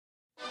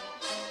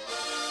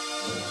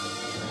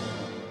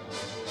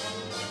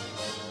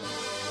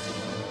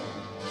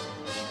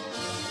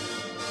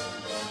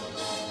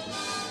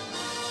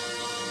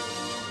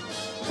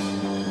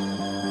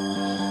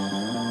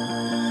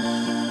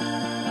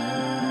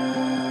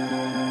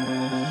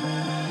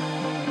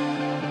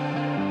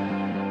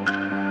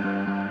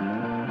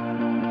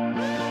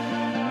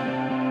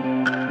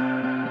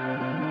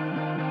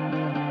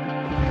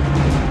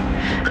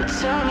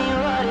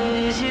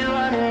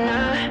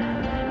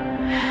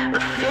We'll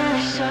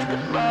finish off the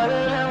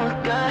bottle and we're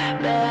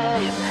good,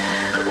 babe.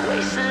 We'll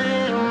waste a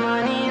little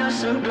money on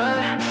some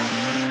blood.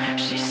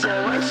 She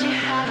said, won't you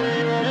have a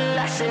little?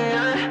 I said,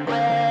 no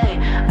way.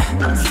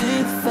 I'm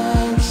too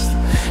faced,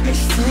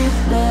 it's too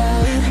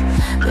late.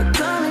 The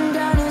coming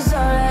down is all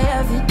I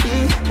ever do,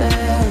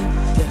 babe.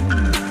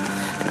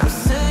 And I'm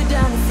so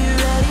down if you're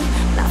ready.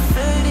 Not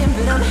floating,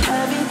 but I'm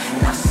heavy.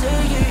 And I'll show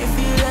you if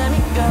you let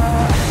me go.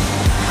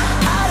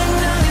 I don't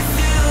know if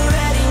you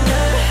already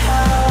know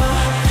how,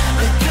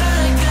 but girl,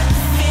 I got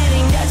the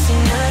feeling that you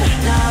know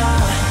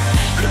now.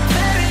 You're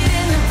buried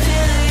in the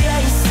pillow, yeah,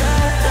 you're so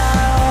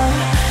loud.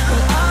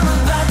 Well, I'm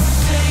about to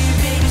show you,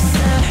 baby,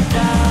 slow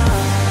down.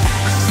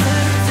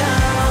 Slow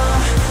down,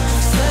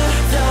 slow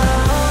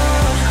down.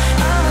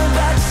 I'm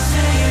about to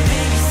show you,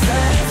 baby,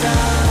 slow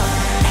down.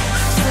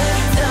 Slow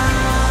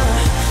down,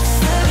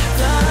 slow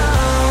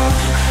down.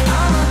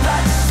 I'm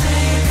about to show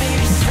you,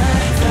 baby, slow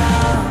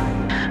down.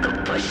 I'll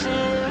push a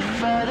little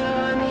further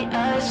on the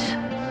edge.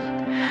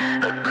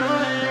 I'll go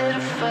a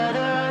little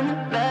further on the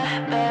back,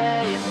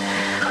 babe.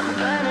 I'm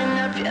burning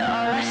up, yeah,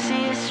 all I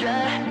see is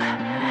red.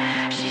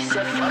 She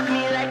said, fuck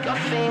me like I'm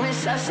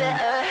famous. I said,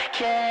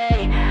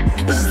 okay.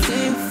 It's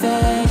too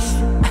fast,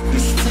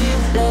 it's too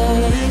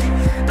late.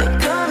 The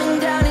coming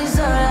down is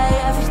all I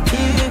ever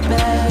do,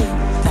 babe.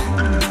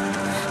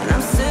 And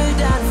I'm so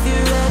down if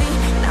you're ready.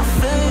 And I'm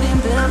floating,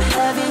 but I'm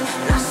heavy.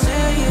 And I'll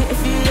show you if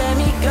you let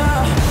me go.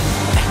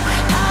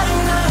 I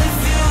don't know if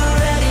you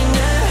already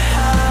know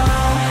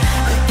how,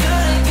 but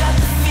girl, I got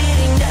the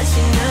feeling that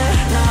you know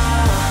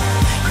now.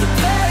 You're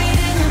buried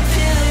in the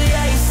pillow,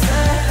 yeah, you're so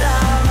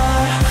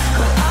loud.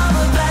 Well, I'm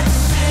about to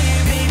show you,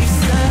 baby,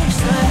 slow,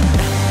 slow,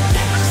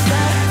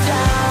 slow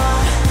down,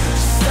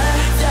 slow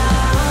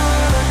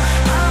down.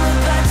 I'm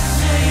about to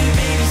show you,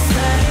 baby,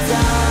 slow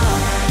down,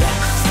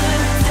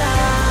 slow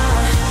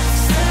down,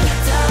 slow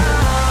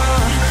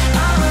down.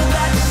 I'm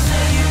about to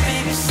show you,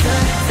 baby,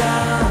 slow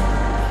down.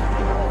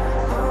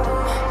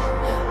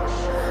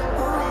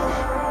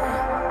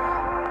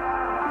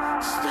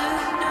 Slow